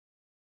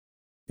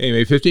AM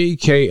 850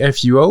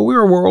 KFUO. We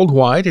are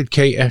worldwide at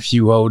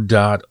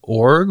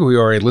kfuo.org. We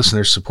are a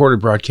listener-supported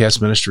broadcast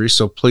ministry,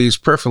 so please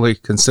prayerfully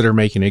consider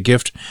making a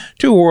gift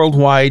to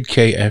Worldwide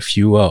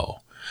KFUO.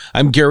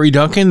 I'm Gary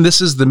Duncan.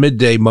 This is the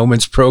Midday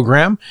Moments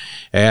program,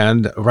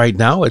 and right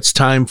now it's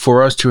time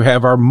for us to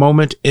have our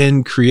moment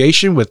in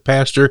creation with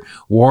Pastor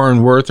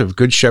Warren Worth of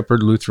Good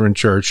Shepherd Lutheran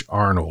Church,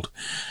 Arnold.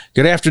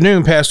 Good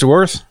afternoon, Pastor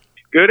Worth.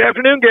 Good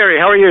afternoon, Gary.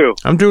 How are you?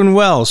 I'm doing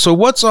well. So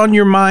what's on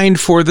your mind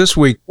for this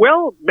week?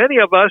 Well, many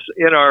of us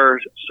in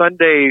our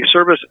Sunday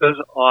services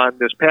on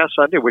this past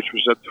Sunday, which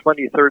was the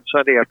 23rd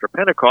Sunday after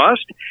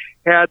Pentecost,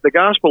 had the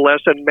gospel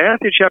lesson,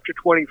 Matthew chapter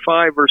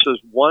 25, verses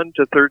 1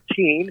 to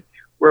 13,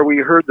 where we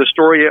heard the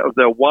story of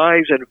the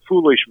wise and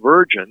foolish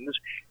virgins.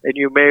 And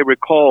you may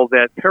recall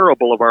that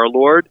parable of our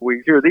Lord.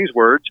 We hear these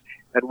words,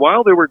 and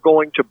while they were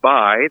going to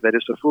buy, that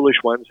is, the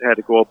foolish ones had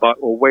to go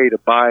away to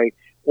buy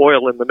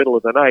oil in the middle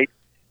of the night,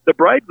 the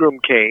bridegroom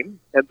came,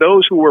 and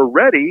those who were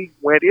ready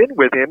went in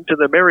with him to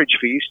the marriage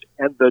feast,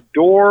 and the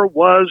door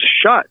was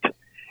shut.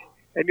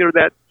 And you know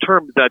that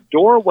term, the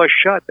door was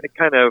shut, that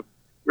kind of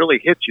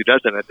really hits you,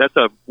 doesn't it? That's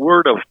a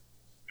word of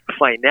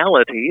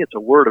finality. It's a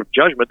word of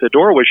judgment. The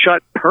door was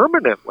shut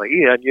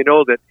permanently, and you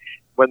know that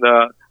when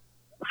the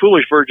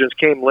foolish virgins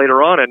came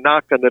later on and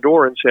knocked on the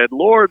door and said,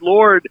 "Lord,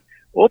 Lord,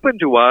 open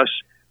to us,"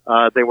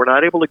 they were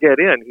not able to get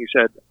in. He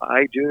said,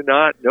 "I do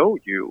not know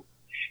you."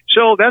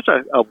 So that's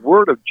a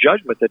word of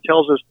judgment that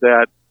tells us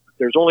that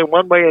there's only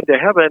one way into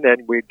heaven,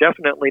 and we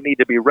definitely need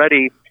to be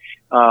ready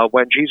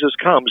when Jesus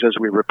comes as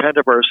we repent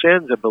of our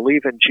sins and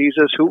believe in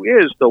Jesus, who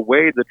is the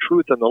way, the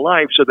truth, and the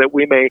life, so that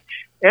we may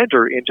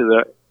enter into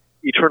the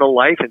eternal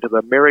life, into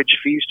the marriage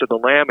feast of the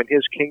Lamb and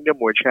His kingdom,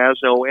 which has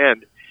no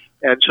end.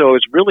 And so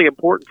it's really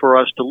important for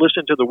us to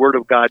listen to the Word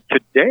of God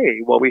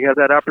today while we have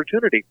that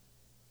opportunity.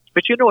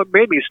 But you know, it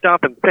made me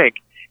stop and think,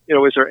 you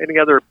know, is there any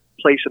other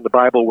place in the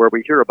Bible where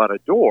we hear about a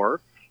door?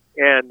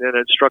 And then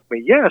it struck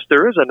me, yes,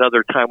 there is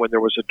another time when there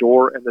was a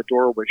door and the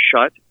door was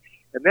shut.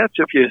 And that's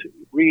if you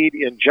read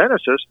in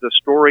Genesis the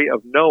story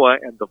of Noah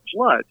and the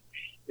flood.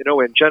 You know,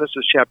 in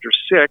Genesis chapter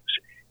 6,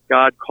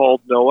 God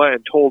called Noah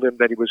and told him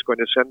that he was going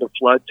to send a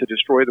flood to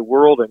destroy the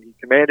world, and he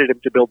commanded him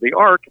to build the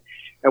ark.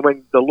 And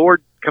when the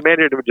Lord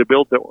commanded him to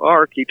build the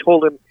ark, he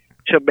told him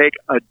to make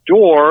a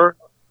door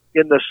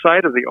in the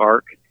side of the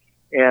ark.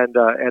 And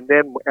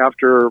then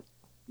after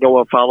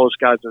Noah follows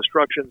God's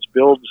instructions,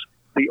 builds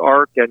the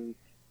ark, and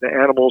the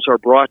animals are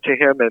brought to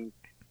him and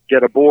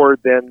get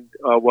aboard, then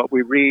what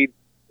we read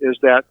is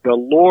that the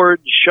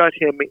Lord shut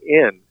him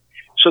in.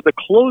 So the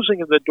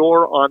closing of the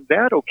door on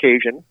that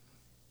occasion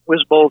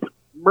was both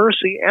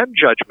mercy and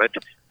judgment.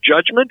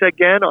 Judgment,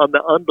 again, on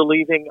the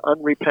unbelieving,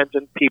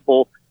 unrepentant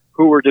people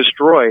who were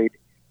destroyed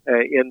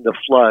in the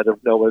flood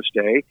of Noah's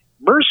day.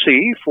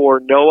 Mercy for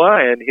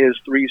Noah and his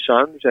 3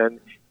 sons and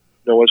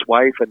Noah's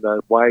wife and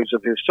the wives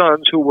of his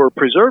sons who were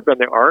preserved on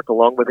the ark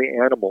along with the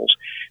animals.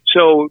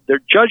 So the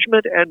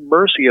judgment and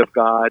mercy of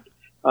God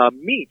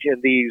meet in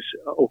these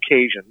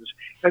occasions.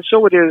 And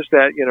so it is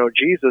that, you know,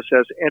 Jesus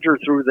says, enter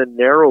through the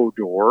narrow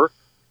door,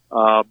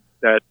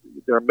 that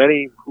there are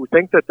many who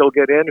think that they'll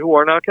get in who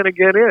are not going to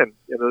get in.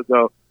 You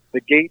know,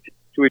 the gate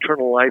to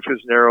eternal life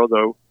is narrow,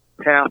 the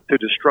path to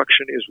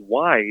destruction is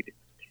wide.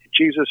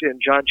 Jesus in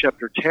John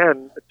chapter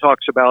 10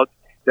 talks about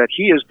that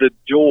He is the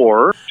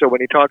door. So when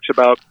He talks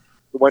about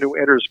the one who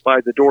enters by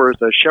the door is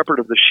the shepherd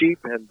of the sheep,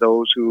 and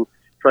those who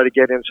try to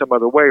get in some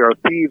other way are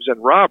thieves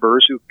and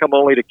robbers who come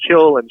only to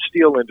kill and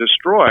steal and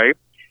destroy.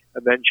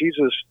 And then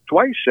Jesus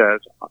twice says,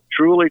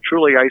 truly,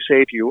 truly, I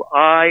say to you,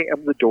 I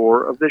am the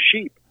door of the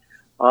sheep.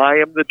 I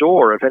am the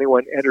door. If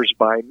anyone enters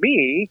by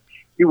me,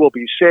 he will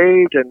be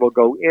saved and will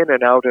go in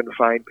and out and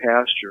find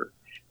pasture.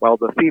 While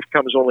the thief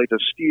comes only to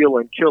steal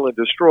and kill and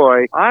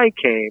destroy, I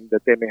came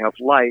that they may have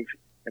life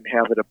and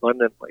have it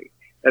abundantly.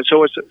 And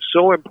so it's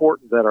so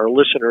important that our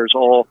listeners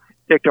all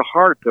take to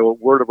heart the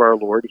word of our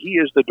Lord. He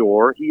is the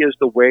door. He is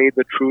the way,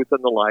 the truth,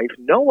 and the life.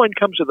 No one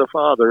comes to the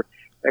Father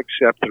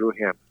except through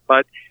Him.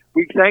 But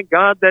we thank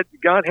God that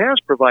God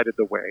has provided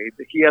the way,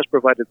 that He has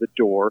provided the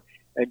door,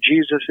 and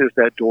Jesus is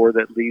that door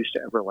that leads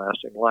to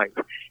everlasting life.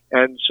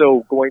 And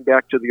so going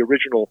back to the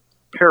original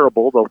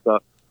parable of the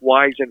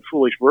wise and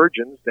foolish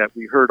virgins that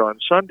we heard on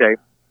Sunday,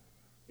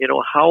 you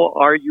know, how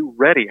are you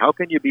ready? How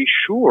can you be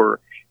sure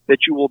that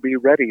you will be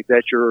ready,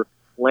 that your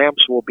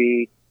lamps will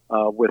be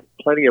with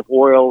plenty of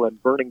oil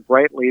and burning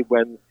brightly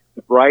when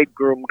the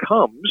bridegroom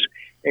comes?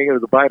 And, you know,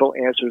 the Bible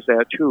answers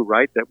that too,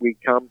 right? That we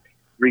come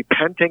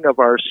repenting of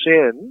our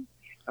sin,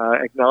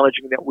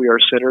 acknowledging that we are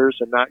sinners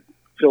and not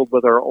filled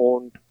with our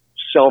own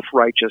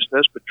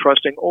self-righteousness, but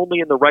trusting only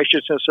in the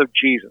righteousness of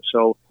Jesus.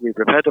 So we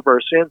repent of our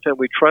sins and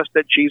we trust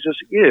that Jesus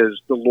is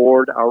the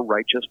Lord, our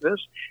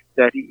righteousness,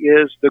 that He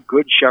is the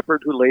good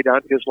shepherd who laid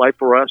down His life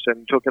for us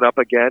and took it up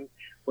again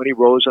when He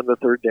rose on the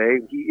third day.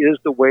 He is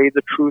the way,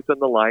 the truth, and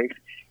the life.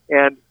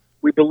 And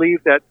we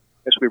believe that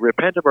as we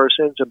repent of our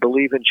sins and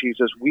believe in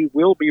Jesus, we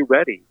will be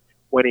ready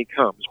when He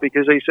comes,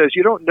 because He says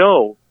you don't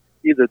know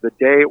either the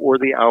day or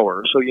the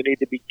hour, so you need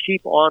to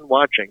keep on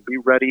watching, be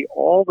ready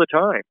all the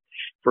time.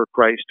 for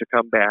Christ to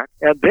come back.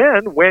 And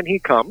then when he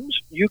comes,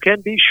 you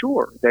can be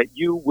sure that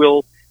you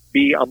will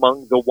be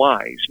among the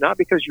wise, not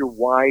because you're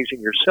wise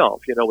in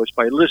yourself. It's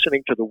by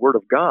listening to the Word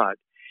of God.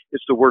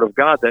 It's the Word of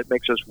God that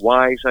makes us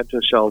wise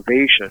unto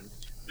salvation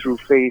through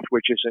faith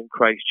which is in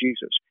Christ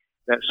Jesus.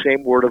 That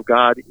same Word of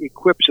God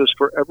equips us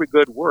for every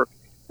good work.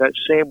 That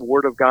same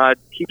Word of God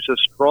keeps us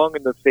strong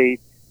in the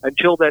faith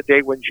until that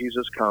day when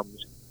Jesus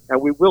comes,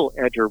 and we will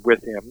enter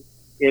with him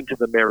into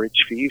the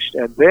marriage feast.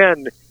 And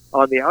then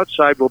on the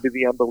outside will be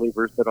the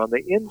unbelievers, but on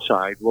the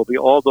inside will be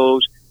all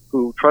those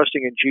who,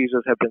 trusting in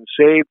Jesus, have been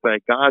saved by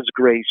God's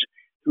grace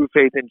through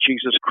faith in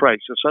Jesus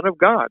Christ, the Son of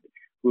God,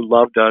 who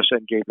loved us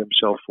and gave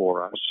himself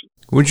for us.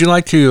 Would you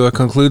like to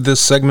conclude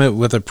this segment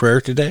with a prayer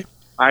today?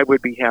 I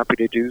would be happy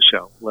to do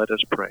so. Let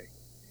us pray.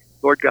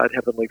 Lord God,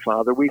 Heavenly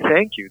Father, we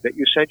thank you that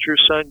you sent your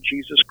Son,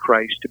 Jesus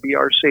Christ, to be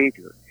our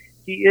Savior.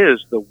 He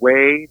is the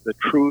way, the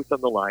truth,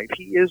 and the life.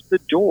 He is the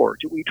door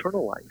to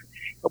eternal life.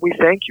 And we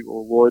thank you,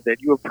 O Lord,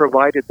 that you have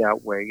provided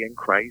that way in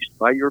Christ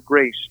by your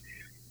grace.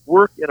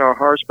 Work in our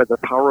hearts by the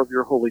power of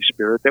your Holy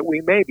Spirit, that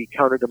we may be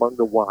counted among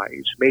the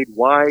wise, made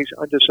wise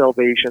unto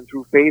salvation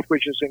through faith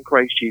which is in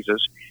Christ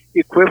Jesus,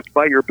 equipped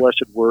by your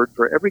blessed word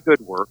for every good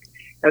work,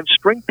 and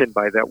strengthened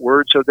by that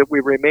word so that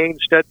we remain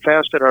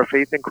steadfast in our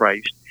faith in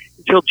Christ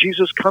until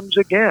Jesus comes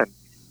again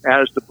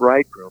as the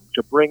bridegroom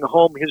to bring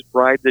home his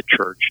bride, the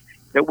church,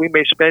 that we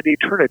may spend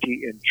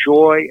eternity in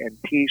joy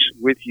and peace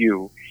with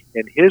you.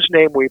 In his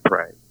name we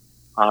pray.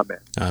 Amen.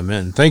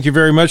 Amen. Thank you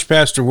very much,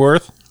 Pastor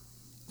Worth.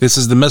 This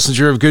is the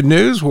Messenger of Good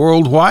News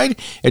worldwide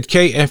at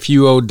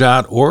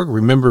kfuo.org.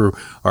 Remember,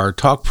 our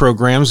talk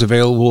programs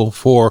available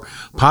for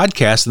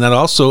podcasts, and that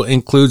also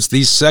includes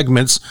these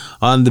segments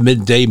on the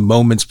Midday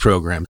Moments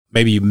program.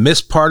 Maybe you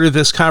missed part of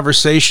this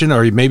conversation,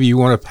 or maybe you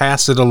want to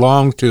pass it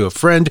along to a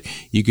friend.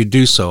 You could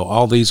do so.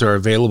 All these are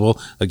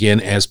available, again,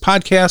 as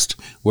podcast,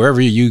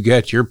 wherever you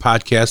get your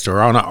podcast,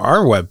 or on our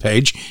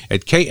webpage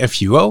at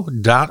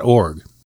kfuo.org.